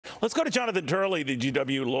Let's go to Jonathan Turley, the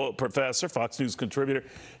GW law professor, Fox News contributor.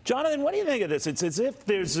 Jonathan, what do you think of this? It's as if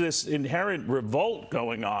there's this inherent revolt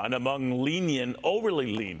going on among lenient,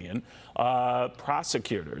 overly lenient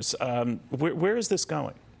prosecutors. Where is this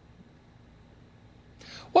going?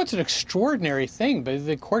 Well, it's an extraordinary thing, but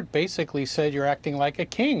the court basically said you're acting like a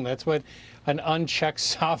king. That's what an unchecked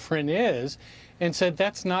sovereign is, and said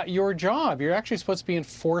that's not your job. You're actually supposed to be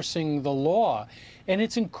enforcing the law. And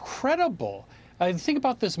it's incredible. Think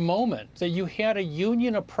about this moment that you had a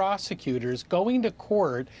union of prosecutors going to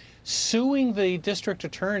court suing the district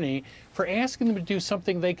attorney for asking them to do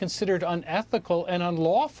something they considered unethical and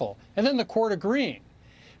unlawful, and then the court agreeing.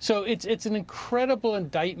 So it's an incredible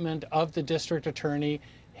indictment of the district attorney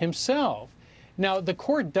himself. Now, the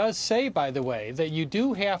court does say, by the way, that you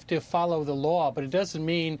do have to follow the law, but it doesn't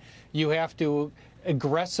mean you have to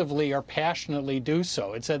aggressively or passionately do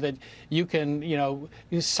so. It said that you can,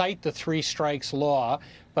 you cite the three strikes law,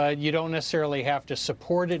 but you don't necessarily have to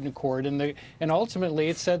support it in court. And ultimately,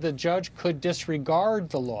 it said the judge could disregard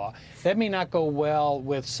the law. That may not go well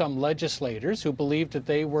with some legislators who believed that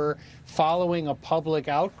they were following a public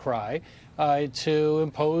outcry to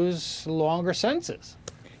impose longer sentences.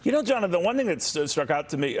 You know, Jonathan, the one thing that stuck out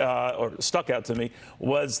to me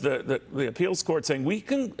was the appeals court saying we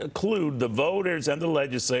conclude the voters and the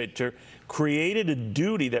legislature created a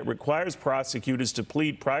duty that requires prosecutors to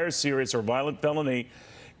plead prior serious or violent felony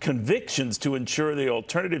convictions to ensure the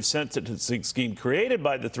alternative sentencing scheme created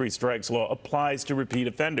by the three strikes law applies to repeat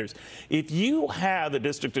offenders. If you have a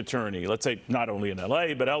district attorney, let's say not only in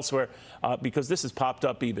L.A. but elsewhere, because this has popped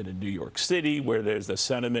up even in New York City, where there's the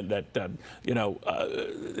sentiment that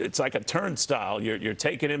it's like a turnstile. You're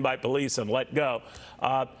taken in by police and let go.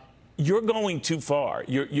 You're going too far.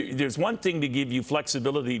 There's one thing to give you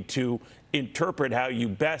flexibility to interpret how you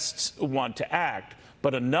best want to act,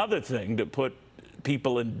 but another thing to put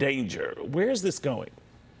people in danger. Where is this going?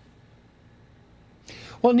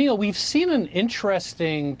 Well, Neil, we've seen an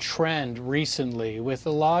interesting trend recently with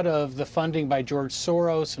a lot of the funding by George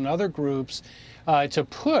Soros and other groups to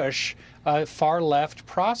push far-left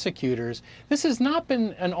prosecutors. This has not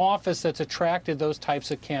been an office that's attracted those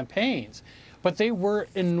types of campaigns, but they were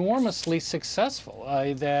enormously successful.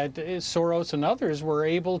 That Soros and others were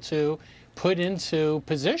able to put into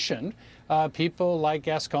position people like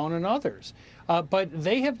Gascon and others. But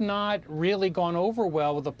they have not really gone over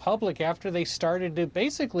well with the public after they started to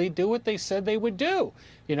basically do what they said they would do.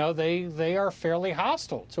 They are fairly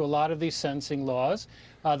hostile to a lot of these sentencing laws.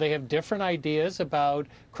 They have different ideas about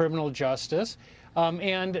criminal justice.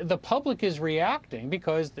 And the public is reacting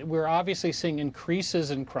because we're obviously seeing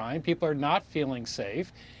increases in crime. People are not feeling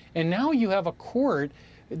safe. And now you have a court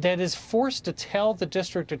that is forced to tell the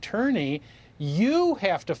district attorney, you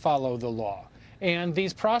have to follow the law. And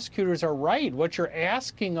these prosecutors are right. What you're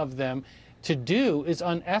asking of them to do is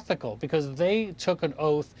unethical because they took an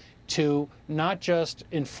oath to not just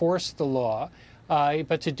enforce the law,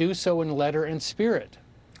 but to do so in letter and spirit.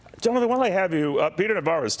 Jonathan, while I have you, Peter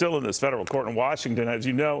Navarro is still in this federal court in Washington. As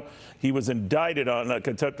you know, he was indicted on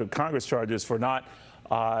contempt of Congress charges for not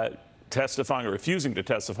testifying or refusing to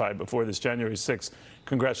testify before this January 6th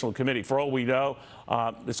congressional committee. For all we know,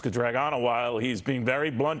 this could drag on a while. He's being very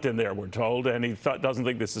blunt in there, we're told, and he doesn't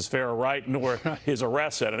think this is fair or right, nor his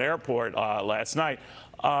arrest at an airport last night.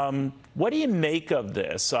 What do you make of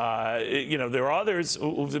this? There are others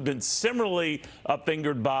who have been similarly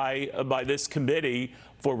fingered by this committee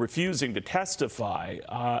for refusing to testify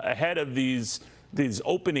ahead of these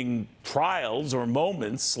opening trials or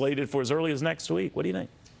moments slated for as early as next week. What do you think?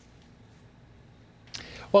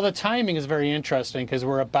 Well, the timing is very interesting because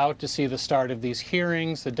we're about to see the start of these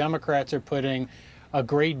hearings. The Democrats are putting a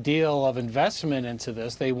great deal of investment into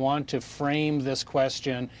this. They want to frame this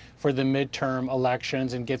question for the midterm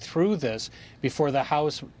elections and get through this before the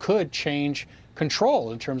House could change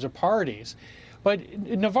control in terms of parties. But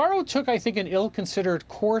Navarro took, I think, an ill-considered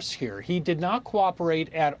course here. He did not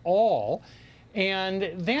cooperate at all,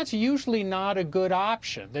 and that's usually not a good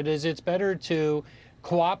option. That is, it's better to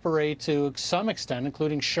cooperate to some extent,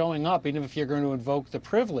 including showing up, even if you're going to invoke the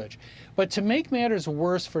privilege. But to make matters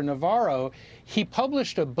worse for Navarro, he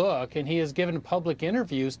published a book and he has given public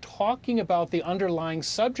interviews talking about the underlying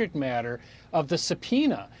subject matter of the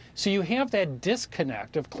subpoena. So you have that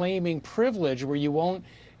disconnect of claiming privilege where you won't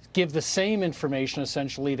give the same information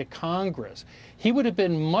essentially to Congress. He would have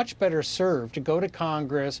been much better served to go to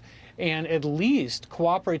Congress and at least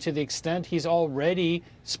cooperate to the extent he's already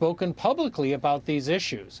spoken publicly about these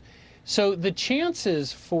issues. So the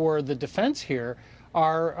chances for the defense here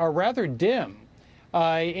are rather dim.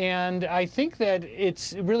 And I think that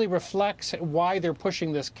it really reflects why they're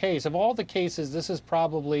pushing this case. Of all the cases, this is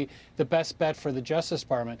probably the best bet for the Justice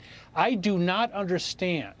Department. I do not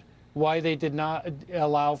understand why they did not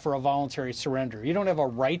allow for a voluntary surrender. You don't have a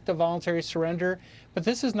right to voluntary surrender, but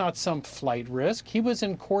this is not some flight risk. He was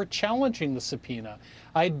in court challenging the subpoena.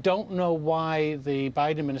 I don't know why the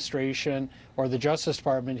Biden administration or the Justice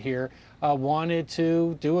Department here wanted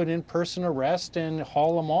to do an in-person arrest and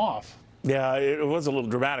haul him off. Yeah, it was a little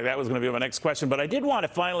dramatic. That was going to be my next question. But I did want to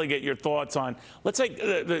finally get your thoughts on, let's say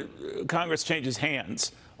the Congress changes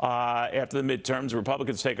hands after the midterms.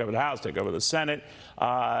 Republicans take over the House, take over the Senate.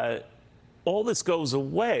 All this goes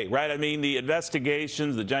away, right? I mean, the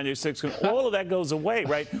investigations, the January 6th, all of that goes away,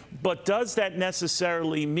 right? But does that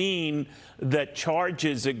necessarily mean that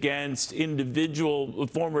charges against individual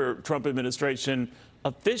former Trump administration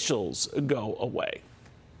officials go away?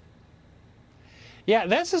 Yeah,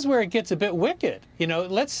 this is where it gets a bit wicked. You know,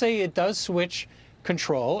 let's say it does switch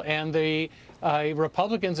control and the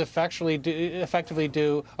Republicans effectively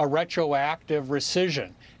do a retroactive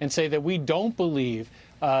rescission and say that we don't believe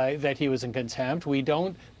that he was in contempt. We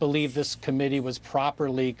don't believe this committee was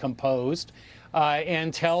properly composed,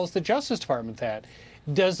 and tells the Justice Department that.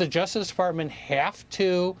 Does the Justice Department have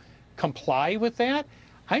to comply with that?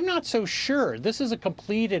 I'm not so sure. This is a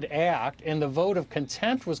completed act, and the vote of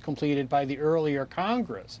contempt was completed by the earlier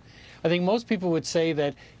Congress. I think most people would say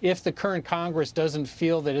that if the current Congress doesn't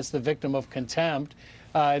feel that it's the victim of contempt,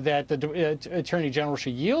 that the Attorney General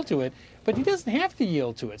should yield to it, but he doesn't have to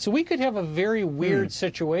yield to it. So we could have a very weird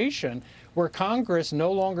situation where Congress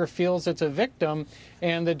no longer feels it's a victim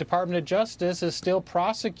and the Department of Justice is still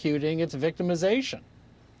prosecuting its victimization.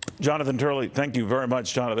 Jonathan Turley, thank you very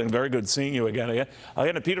much, Jonathan. Very good seeing you again.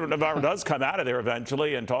 Again, if Peter Navarro does come out of there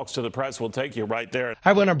eventually and talks to the press, we'll take you right there. Hi,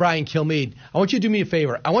 everyone. I'm Brian Kilmeade. I want you to do me a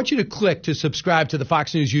favor. I want you to click to subscribe to the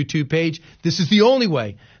Fox News YouTube page. This is the only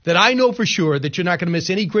way that I know for sure that you're not going to miss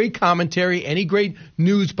any great commentary, any great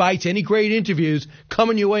news bites, any great interviews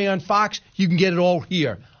coming your way on Fox. You can get it all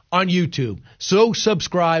here on YouTube. So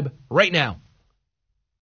subscribe right now.